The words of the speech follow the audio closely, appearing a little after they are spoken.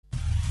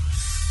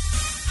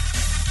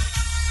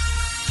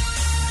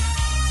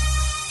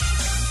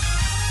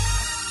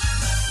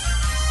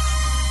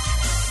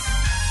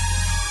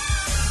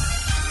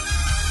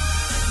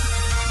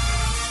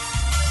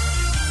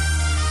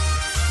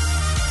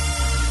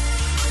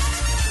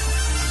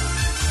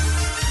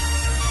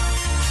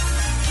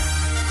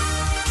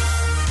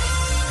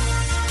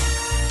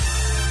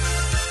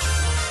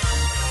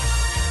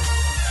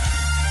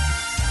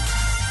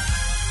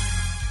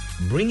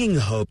bringing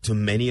hope to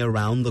many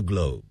around the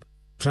globe,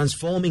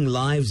 transforming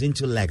lives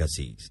into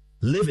legacies.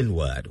 Living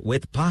Word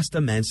with Pastor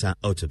Mensa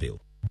Otabil.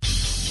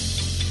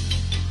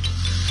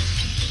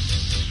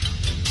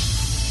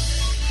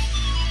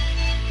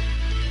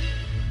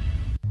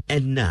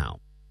 And now,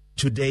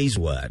 today's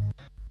word.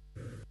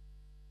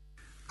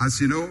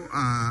 As you know,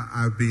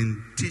 I've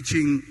been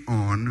teaching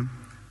on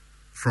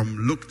from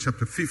Luke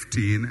chapter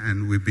 15,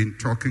 and we've been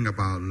talking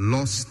about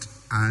lost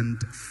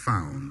and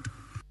found.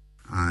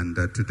 And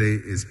today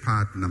is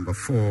part number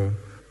 4.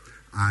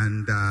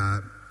 And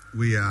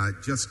we are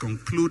just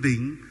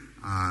concluding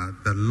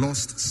the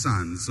lost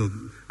son. So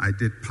I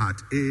did part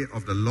A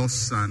of the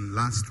lost son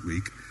last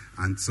week,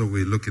 and so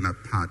we're looking at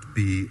part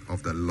B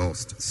of the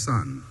lost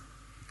son.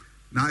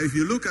 Now, if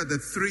you look at the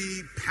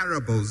 3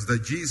 parables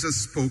that Jesus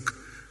spoke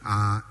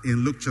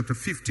in Luke chapter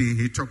 15,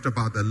 he talked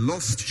about the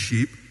lost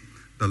sheep,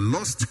 the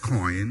lost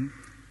coin,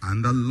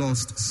 and the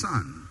lost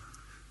son.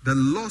 The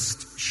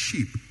lost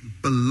sheep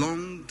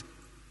belonged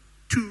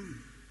to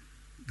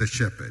the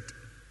shepherd.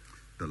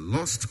 The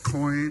lost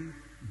coin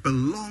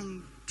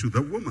belonged to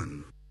the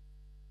woman.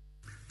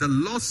 The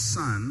lost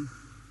son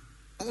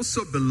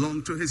also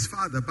belonged to his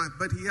father,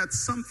 but he had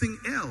something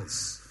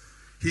else.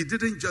 He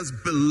didn't just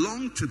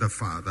belong to the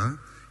father,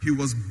 he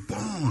was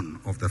born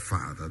of the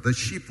father. The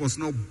sheep was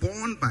not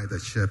born by the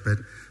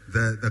shepherd,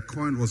 the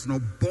coin was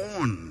not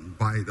born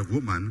by the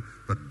woman,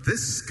 but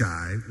this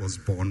guy was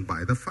born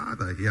by the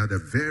father. He had a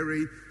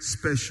very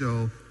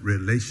special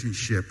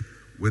relationship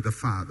with the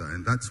father,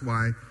 and that's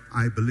why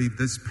I believe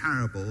this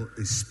parable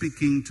is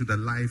speaking to the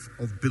life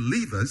of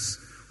believers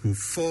who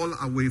fall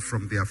away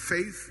from their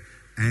faith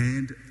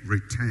and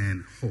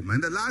return home.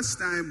 And the last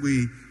time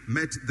we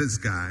met this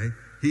guy,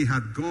 he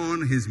had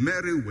gone his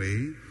merry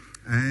way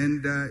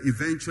and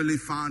eventually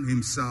found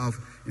himself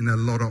in a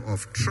lot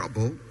of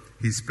trouble.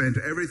 He spent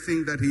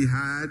everything that he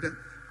had,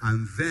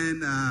 and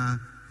then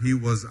he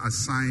was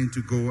assigned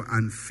to go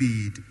and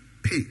feed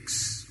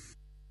pigs.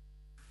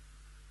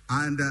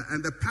 And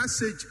the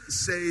passage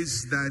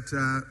says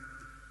that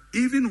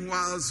even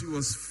whilst he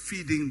was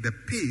feeding the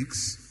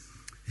pigs,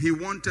 he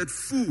wanted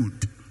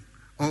food,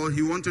 or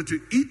he wanted to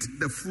eat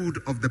the food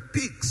of the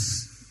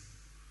pigs.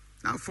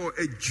 Now, for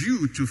a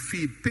Jew to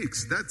feed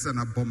pigs, that's an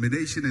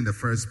abomination in the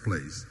first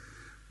place.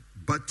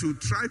 But to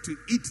try to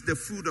eat the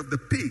food of the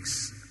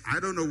pigs, I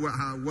don't know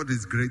what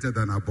is greater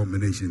than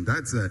abomination.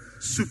 That's a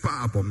super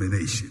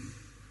abomination.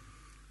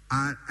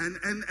 And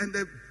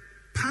the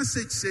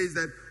passage says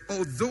that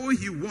although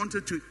he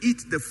wanted to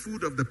eat the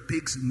food of the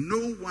pigs,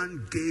 no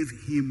one gave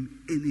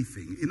him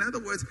anything. In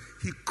other words,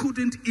 he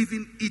couldn't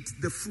even eat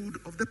the food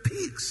of the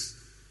pigs.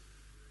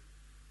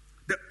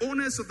 The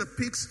owners of the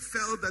pigs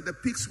felt that the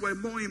pigs were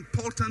more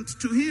important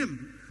to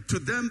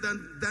them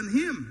than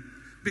him,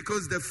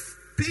 because the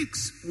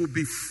pigs would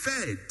be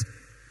fed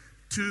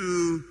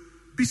to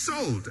be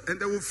sold, and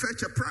they will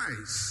fetch a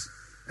price.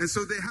 And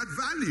so they had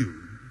value.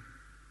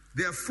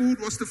 Their food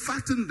was to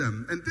fatten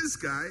them, and this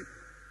guy,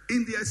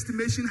 in their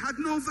estimation, had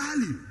no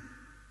value.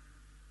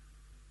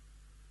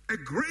 A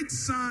great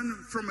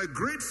son from a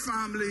great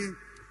family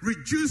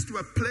reduced to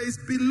a place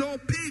below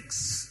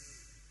pigs.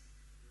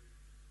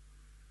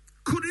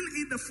 Couldn't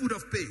eat the food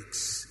of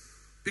pigs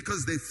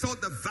because they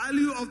thought the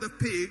value of the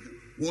pig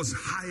was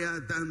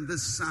higher than the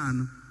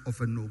son of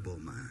a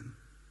nobleman.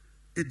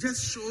 It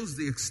just shows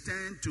the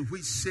extent to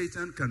which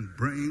Satan can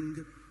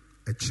bring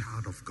a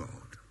child of God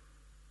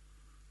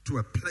to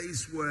a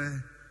place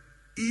where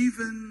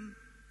even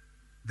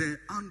the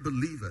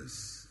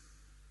unbelievers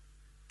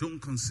don't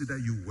consider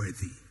you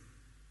worthy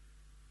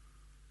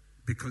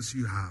because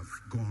you have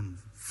gone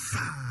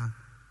far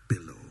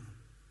below.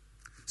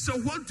 So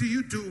what do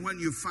you do when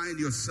you find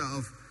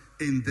yourself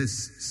in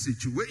this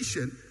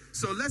situation?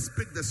 So let's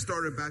pick the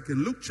story back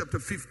in Luke chapter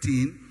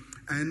 15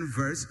 and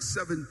verse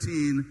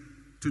 17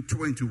 to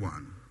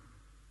 21.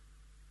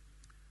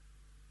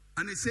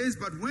 And it says,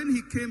 but when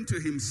he came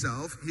to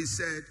himself, he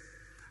said,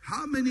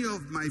 how many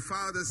of my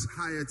father's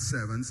hired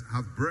servants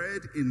have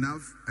bread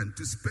enough and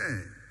to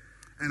spare,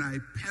 and I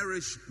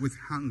perish with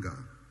hunger?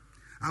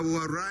 I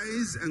will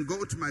arise and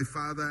go to my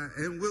father,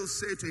 and will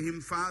say to him,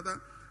 Father,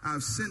 I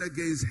have sinned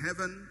against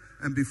heaven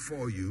and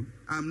before you.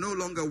 I am no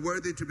longer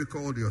worthy to be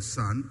called your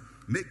son.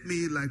 Make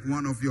me like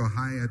one of your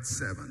hired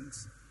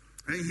servants.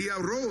 And he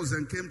arose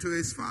and came to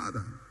his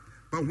father.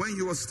 But when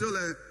he was still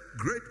a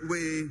great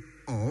way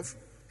off,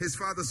 his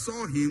father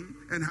saw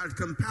him and had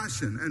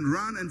compassion, and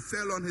ran and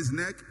fell on his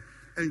neck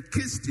and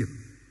kissed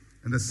him.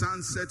 And the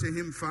son said to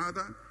him,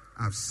 Father,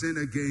 I have sinned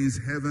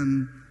against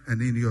heaven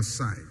and in your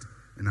sight,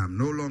 and I am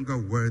no longer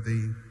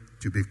worthy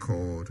to be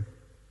called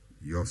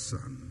your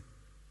son.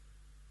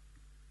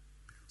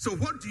 So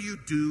what do you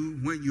do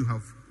when you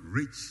have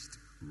reached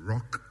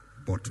rock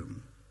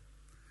bottom?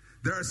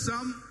 There are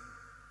some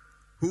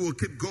who will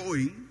keep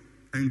going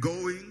and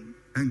going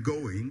and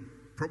going,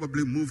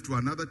 probably move to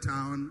another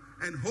town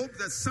and hope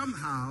that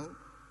somehow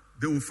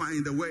they will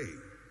find a way.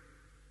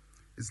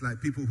 It's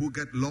like people who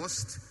get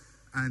lost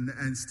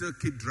and still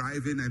keep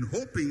driving and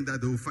hoping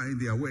that they will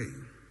find their way.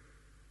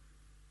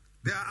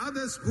 There are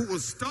others who will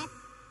stop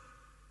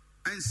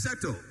and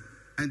settle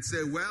and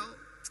say, well,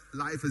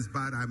 life is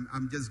bad.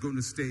 I'm just going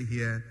to stay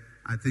here.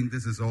 I think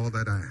this is all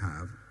that I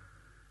have.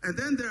 And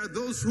then there are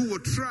those who will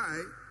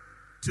try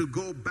to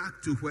go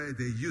back to where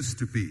they used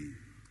to be.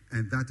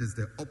 And that is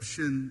the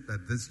option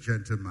that this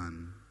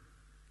gentleman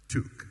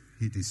took.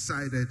 He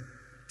decided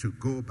to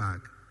go back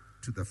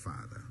to the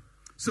Father.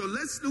 So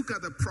let's look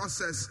at the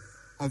process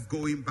of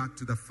going back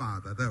to the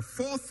Father. There are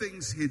 4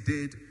 things he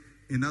did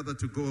in order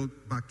to go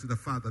back to the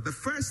Father. The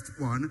first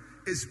one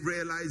is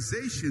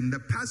realization. The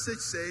passage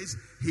says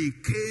he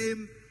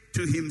came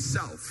to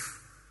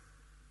himself.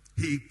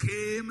 He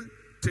came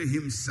to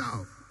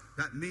himself.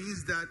 That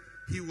means that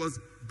he was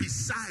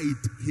beside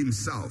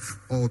himself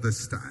all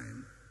this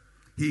time.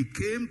 He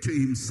came to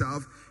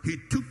himself. He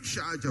took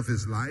charge of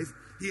his life.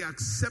 He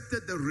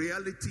accepted the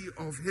reality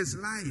of his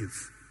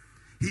life.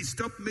 He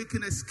stopped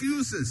making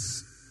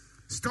excuses.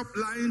 Stopped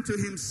lying to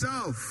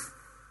himself.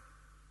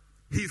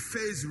 He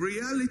faced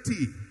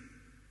reality.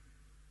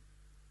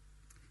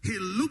 He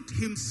looked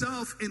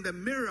himself in the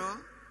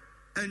mirror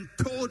and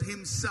told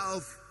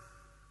himself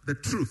the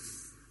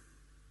truth.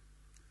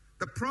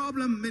 The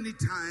problem many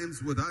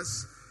times with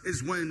us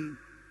is when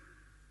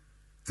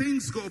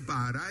things go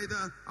bad,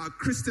 either our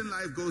Christian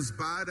life goes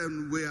bad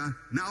and we are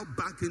now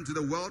back into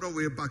the world, or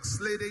we're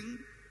backsliding,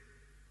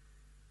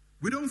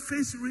 we don't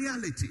face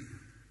reality.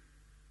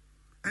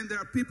 And there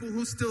are people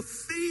who still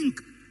think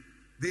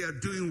they are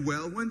doing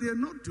well when they are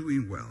not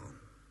doing well.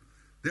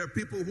 There are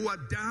people who are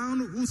down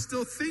who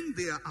still think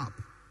they are up.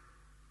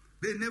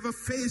 They never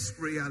face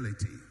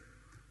reality.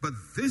 But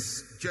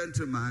this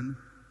gentleman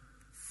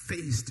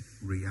faced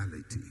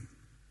reality.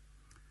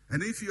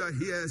 And if you are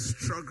here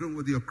struggling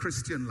with your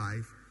Christian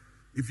life,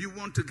 if you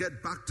want to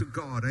get back to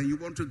God and you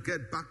want to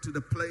get back to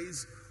the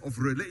place of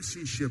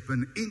relationship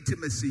and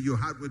intimacy you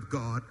had with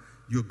God,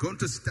 you're going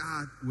to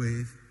start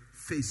with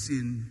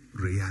facing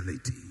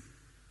reality.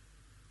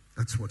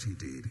 That's what he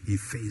did. He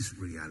faced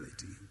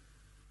reality.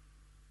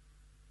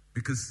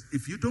 Because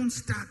if you don't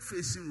start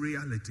facing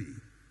reality,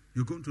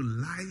 you're going to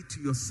lie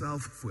to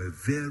yourself for a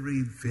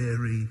very,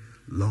 very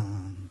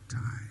long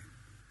time.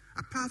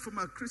 Apart from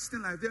our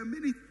Christian life, there are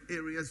many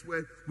areas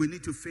where we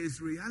need to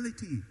face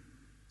reality.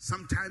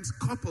 Sometimes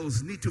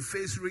couples need to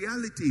face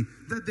reality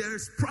that there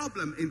is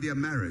problem in their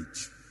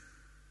marriage.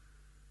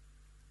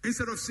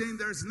 Instead of saying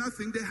there's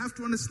nothing, they have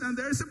to understand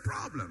there is a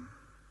problem.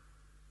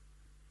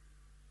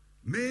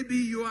 Maybe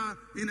you are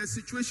in a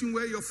situation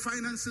where your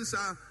finances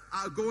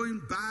are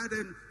going bad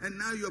and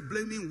now you're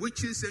blaming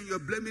witches and you're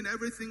blaming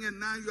everything, and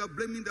now you're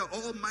blaming the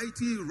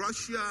almighty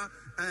Russia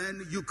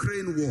and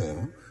Ukraine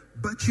war.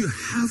 But you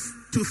have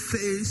to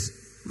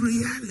face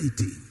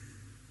reality.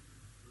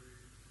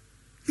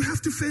 You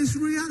have to face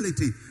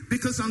reality.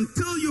 Because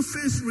until you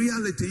face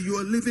reality, you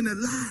are living a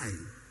lie.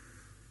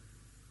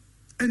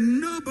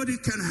 And nobody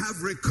can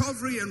have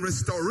recovery and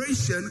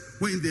restoration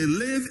when they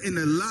live in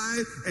a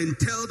lie and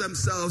tell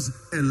themselves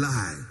a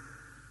lie.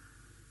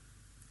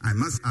 I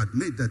must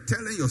admit that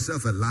telling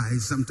yourself a lie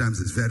sometimes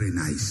is very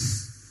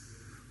nice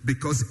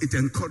because it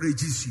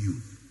encourages you.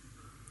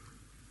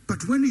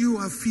 But when you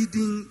are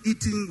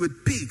eating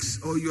with pigs,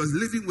 or you are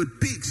living with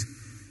pigs,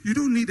 you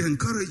don't need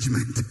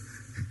encouragement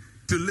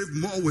to live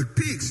more with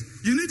pigs.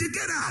 You need to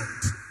get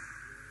out.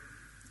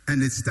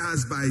 And it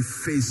starts by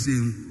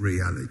facing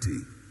reality.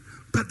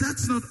 But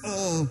that's not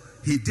all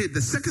he did.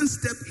 The second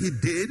step he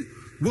did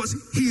was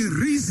he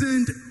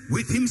reasoned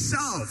with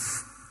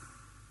himself.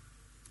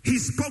 He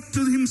spoke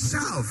to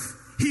himself.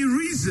 He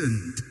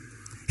reasoned.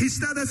 He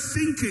started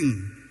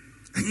thinking.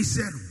 And he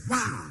said,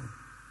 wow,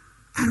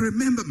 I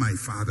remember my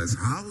father's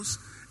house.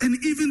 And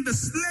even the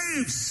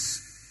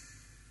slaves,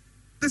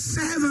 the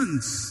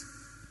servants,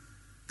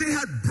 they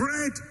had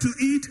bread to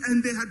eat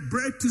and they had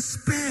bread to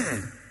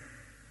spare.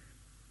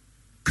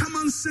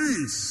 Common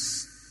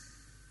sense.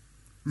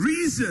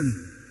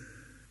 Reason.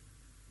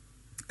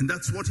 And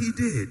that's what he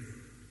did.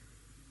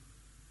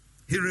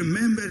 He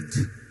remembered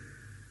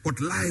what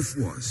life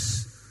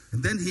was.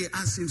 And then he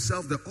asked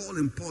himself the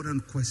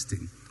all-important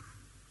question.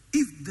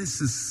 If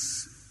this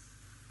is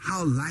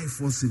how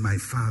life was in my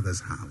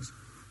father's house,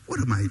 what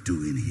am I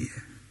doing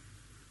here?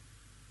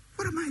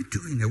 What am I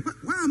doing here?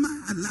 Why am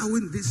I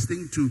allowing this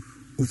thing to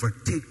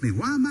overtake me?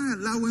 Why am I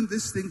allowing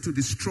this thing to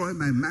destroy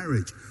my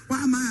marriage?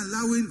 Why am I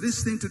allowing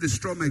this thing to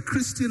destroy my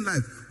Christian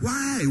life?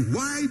 Why?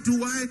 Why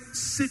do I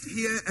sit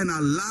here and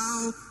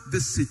allow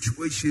this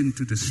situation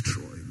to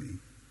destroy me?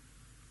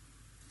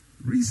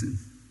 Reason.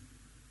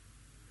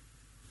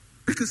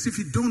 Because if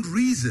you don't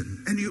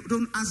reason and you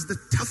don't ask the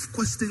tough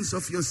questions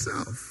of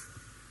yourself,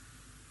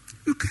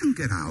 you can't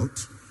get out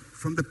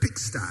from the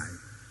pigsty.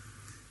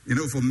 You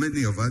know, for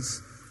many of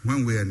us,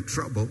 when we're in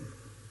trouble,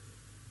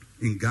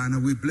 in Ghana,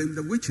 we blame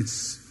the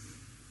witches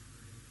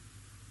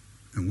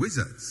and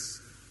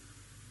wizards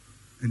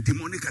and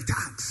demonic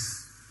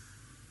attacks,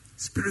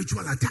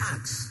 spiritual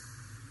attacks.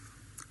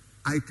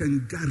 I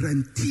can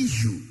guarantee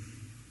you,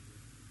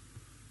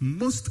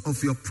 most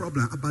of your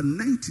problem, about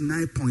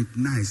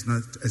 99.9, is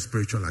not a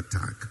spiritual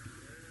attack.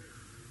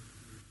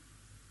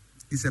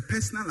 It's a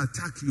personal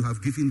attack you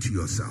have given to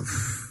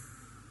yourself.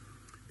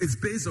 It's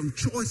based on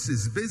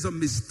choices, based on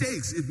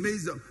mistakes, it's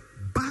based on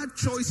bad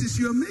choices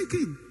you're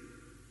making.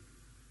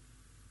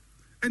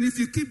 And if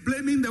you keep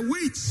blaming the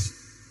witch,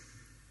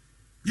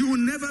 you will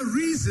never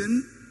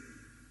reason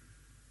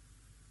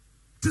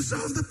to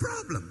solve the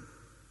problem.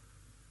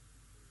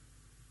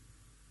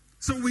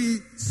 So we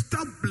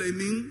stop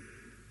blaming,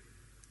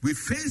 we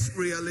face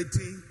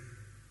reality,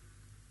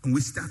 and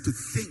we start to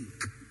think,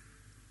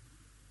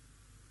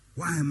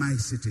 why am I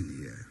sitting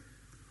here?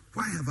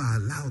 Why have I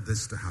allowed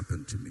this to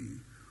happen to me?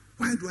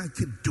 Why do I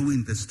keep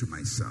doing this to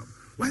myself?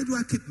 Why do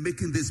I keep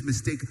making this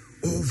mistake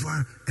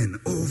over and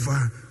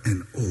over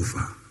and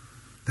over?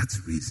 That's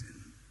reason.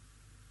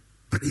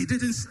 But he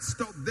didn't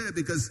stop there,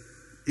 because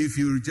if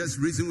you just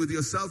reason with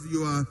yourself,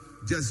 you are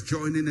just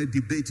joining a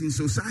debating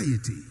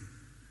society.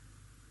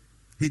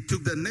 He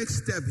took the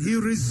next step. He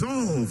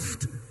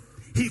resolved.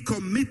 He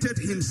committed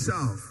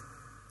himself.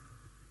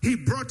 He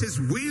brought his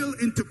will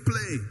into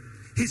play.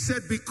 He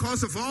said,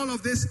 because of all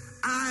of this,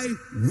 I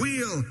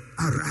will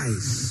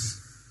arise.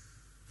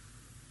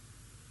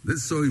 This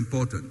is so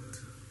important.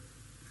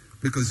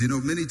 Because,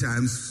 many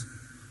times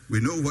we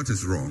know what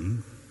is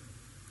wrong,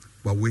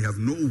 but we have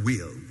no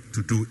will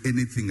to do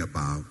anything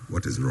about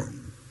what is wrong.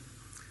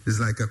 It's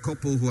like a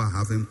couple who are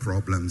having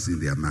problems in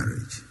their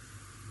marriage.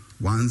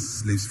 One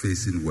lives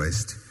facing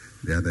west,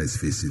 the other is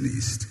facing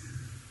east.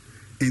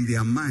 In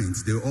their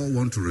minds, they all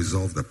want to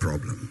resolve the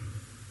problem,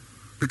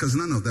 because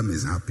none of them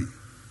is happy.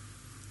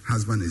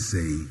 Husband is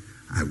saying,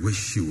 I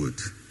wish you would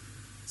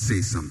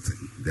say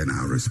something, then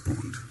I'll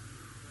respond.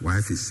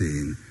 Wife is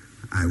saying,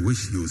 I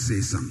wish you would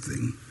say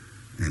something,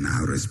 and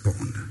I'll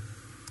respond.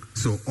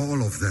 So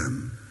all of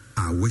them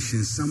are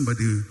wishing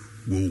somebody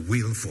will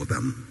will for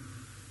them.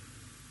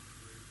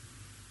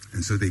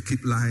 And so they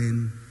keep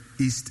lying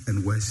east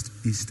and west,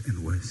 east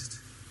and west.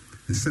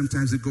 And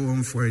sometimes they go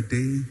on for a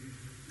day,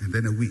 and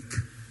then a week,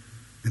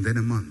 and then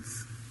a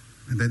month,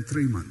 and then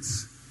 3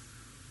 months,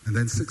 and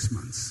then 6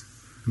 months.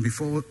 And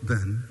before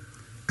then,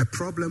 a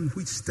problem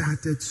which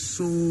started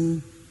so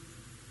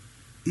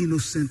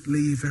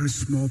innocently, very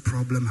small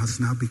problem, has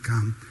now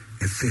become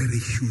a very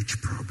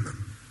huge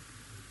problem.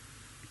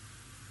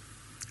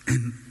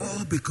 And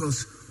all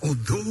because,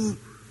 although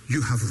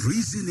you have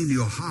reason in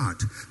your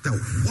heart that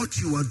what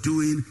you are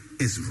doing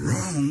is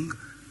wrong,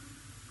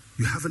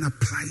 you haven't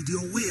applied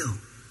your will.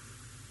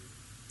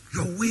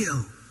 Your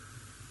will.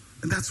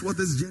 And that's what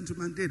this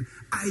gentleman did.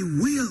 I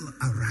will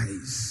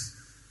arise.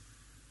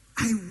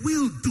 I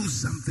will do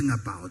something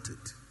about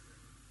it.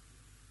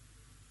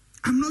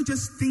 I'm not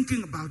just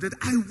thinking about it,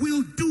 I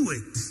will do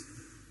it.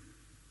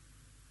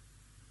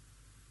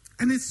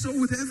 And it's so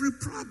with every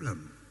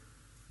problem.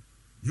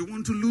 You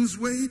want to lose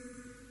weight?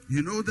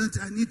 You know that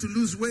I need to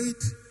lose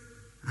weight.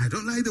 I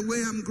don't like the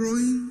way I'm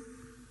growing.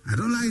 I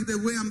don't like the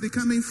way I'm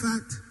becoming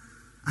fat.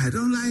 I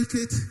don't like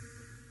it.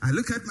 I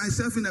look at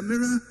myself in the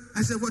mirror.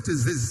 I say, what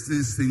is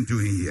this thing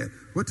doing here?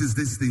 What is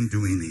this thing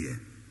doing here?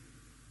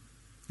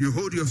 You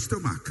hold your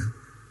stomach,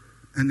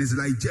 and it's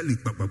like jelly.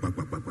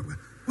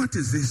 What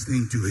is this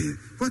thing doing?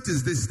 What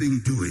is this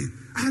thing doing?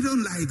 I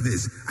don't like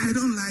this. I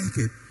don't like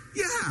it.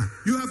 Yeah,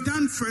 you have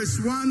done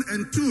first 1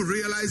 and 2,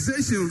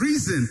 realization,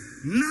 reason.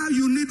 Now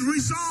you need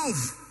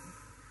resolve.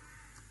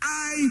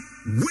 I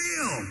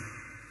will.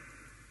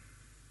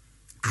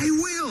 I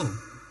will.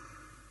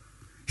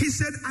 He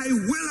said, I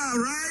will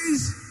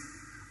arise.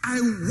 I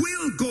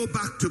will go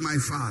back to my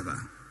father.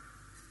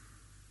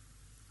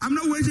 I'm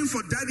not waiting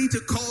for daddy to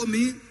call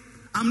me.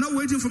 I'm not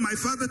waiting for my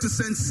father to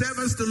send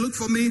servants to look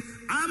for me.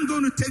 I'm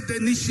going to take the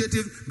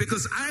initiative,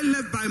 because I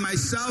left by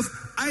myself.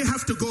 I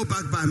have to go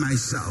back by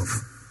myself.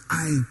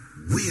 I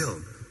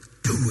will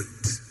do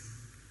it.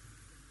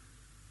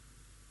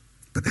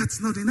 But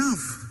that's not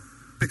enough,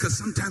 because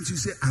sometimes you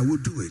say, I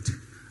will do it.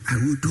 I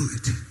will do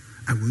it.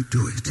 I will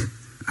do it.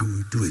 I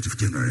will do it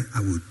January. I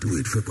will do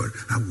it February.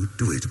 I will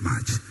do it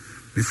March.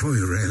 Before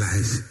you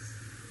realize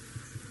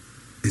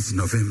it's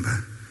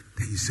November,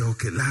 then you say,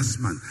 okay, last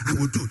month, I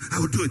will do it. I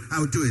will do it. I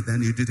will do it.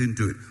 Then you didn't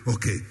do it.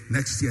 Okay,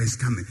 next year is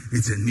coming.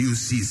 It's a new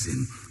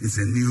season. It's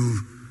a new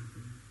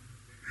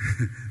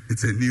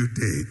it's a new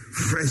day.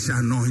 Fresh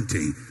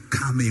anointing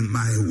coming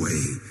my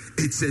way.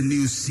 It's a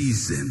new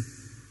season.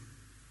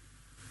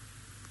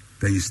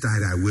 Then you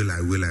start, I will,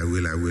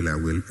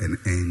 and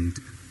end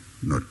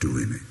not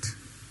doing it.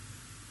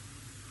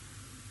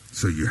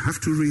 So you have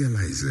to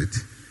realize it.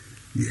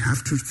 You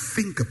have to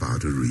think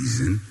about a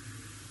reason.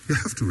 You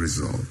have to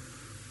resolve.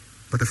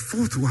 But the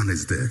fourth one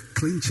is the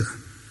clincher,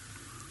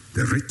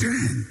 the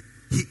return.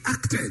 He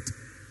acted.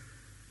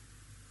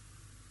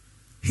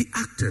 He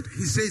acted.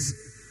 He says,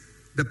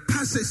 the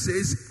passage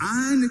says,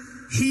 and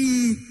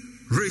he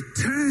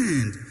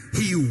returned.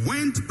 He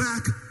went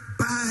back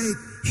by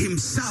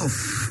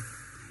himself.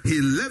 He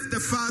left the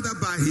Father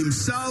by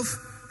himself,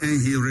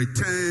 and he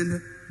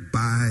returned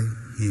by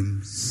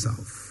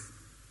himself.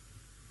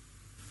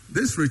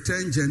 This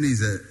return journey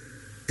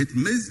it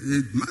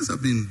must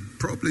have been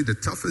probably the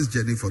toughest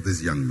journey for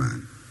this young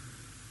man.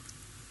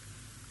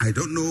 I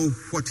don't know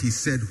what he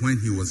said when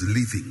he was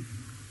leaving,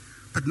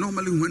 But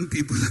normally when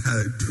people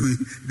are doing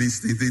these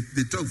things,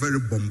 they talk very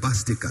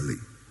bombastically.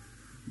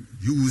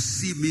 You will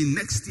see me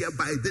next year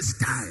by this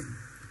time.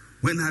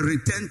 When I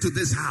return to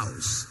this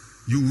house,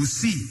 you will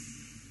see.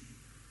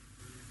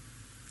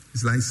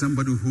 It's like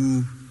somebody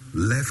who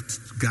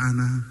left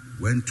Ghana,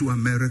 went to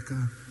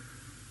America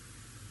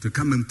to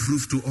come and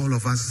prove to all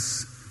of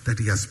us that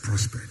he has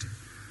prospered.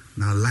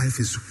 Now life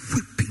is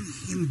whipping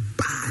him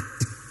bad.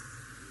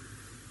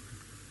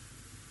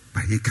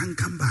 But he can't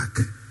come back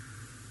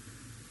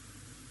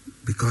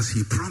because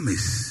he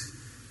promised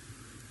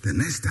the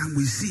next time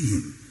we see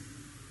him,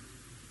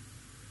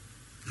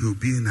 he'll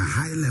be in a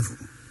high level.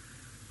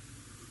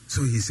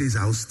 So he says,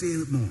 I'll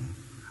stay more.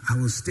 I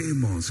will stay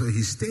more. So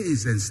he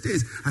stays and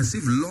stays as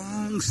if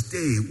long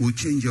stay will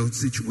change your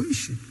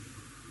situation.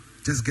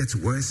 Just gets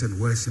worse and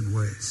worse and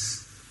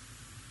worse.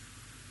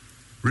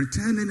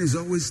 Returning is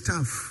always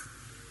tough.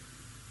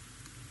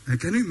 And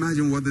can you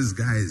imagine what this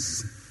guy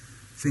is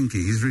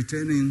thinking? He's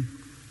returning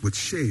with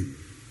shame.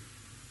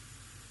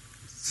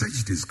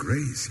 Such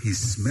disgrace. He's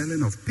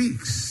smelling of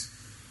pigs.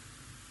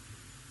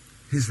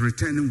 He's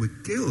returning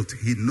with guilt.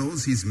 He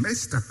knows he's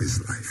messed up his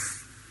life.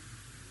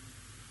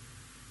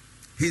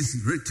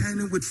 He's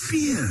returning with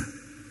fear.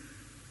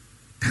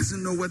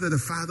 Doesn't know whether the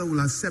father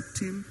will accept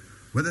him,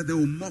 whether they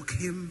will mock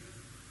him.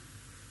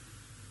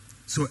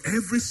 So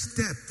every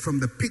step from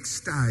the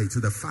pigsty to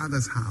the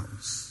father's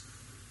house,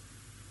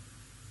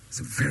 it's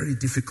a very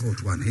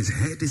difficult one. His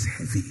head is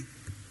heavy.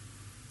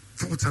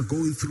 Thoughts are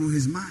going through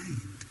his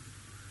mind.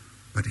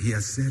 But he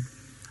has said,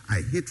 I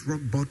hit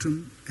rock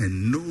bottom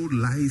and no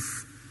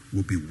life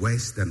will be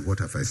worse than what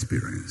I've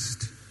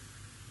experienced.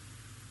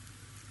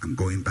 I'm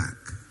going back.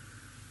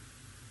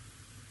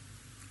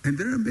 And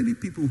there are many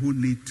people who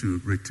need to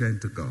return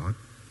to God.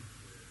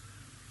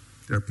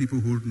 There are people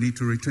who need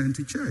to return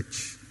to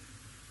church.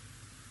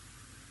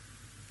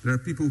 There are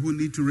people who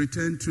need to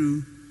return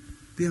to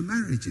their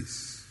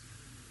marriages.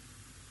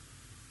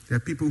 There are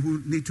people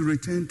who need to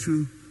return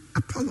to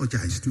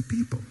apologize to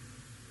people.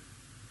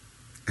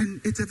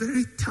 And it's a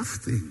very tough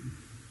thing.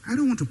 I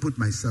don't want to put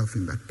myself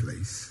in that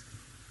place.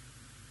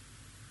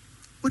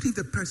 What if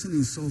the person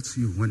insults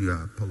you when you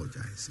are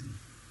apologizing?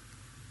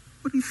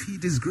 What if he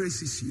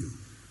disgraces you?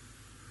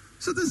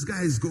 So this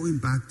guy is going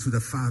back to the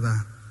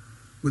father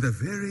with a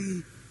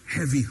very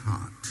heavy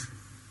heart.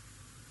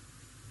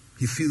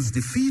 He feels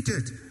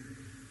defeated,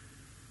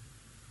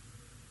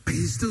 but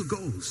he still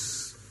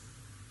goes.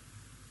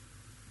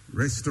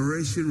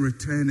 Restoration,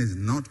 return is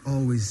not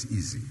always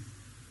easy.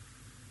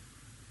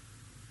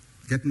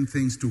 Getting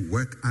things to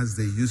work as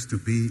they used to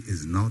be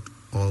is not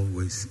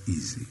always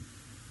easy.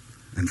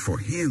 And for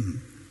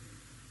him,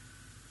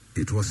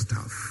 it was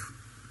tough.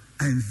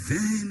 And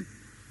then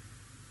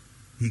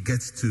he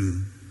gets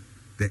to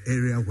the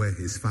area where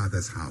his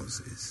father's house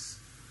is.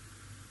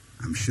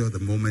 I'm sure the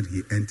moment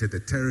he entered the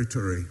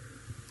territory,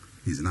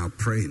 he's now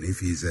praying. If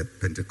he's a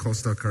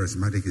Pentecostal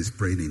charismatic, he's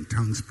praying in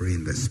tongues, praying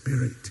in the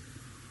Spirit.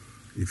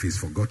 If he's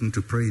forgotten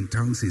to pray in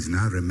tongues, he's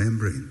now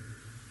remembering.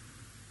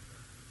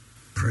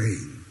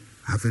 Praying,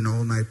 having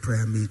all-night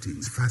prayer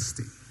meetings,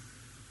 fasting.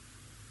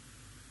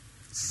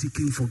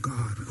 Seeking for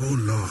God. Oh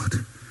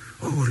Lord,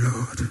 oh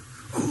Lord,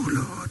 oh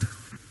Lord.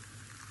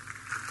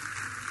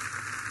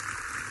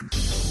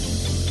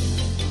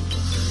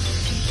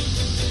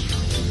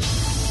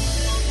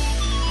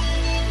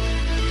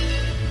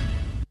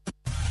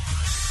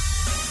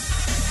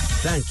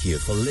 Thank you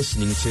for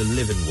listening to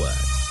Living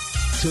Word.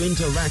 To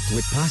interact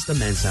with Pastor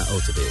Mensa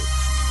Otabil,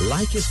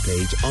 like his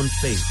page on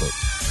Facebook.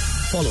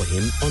 Follow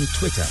him on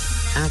Twitter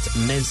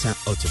 @Mensa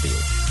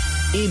Otabil.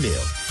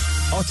 Email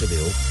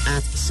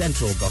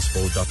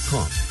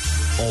otabil@centralgospel.com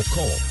or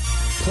call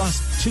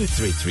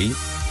 +233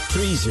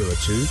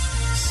 302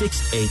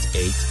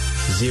 688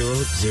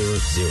 000.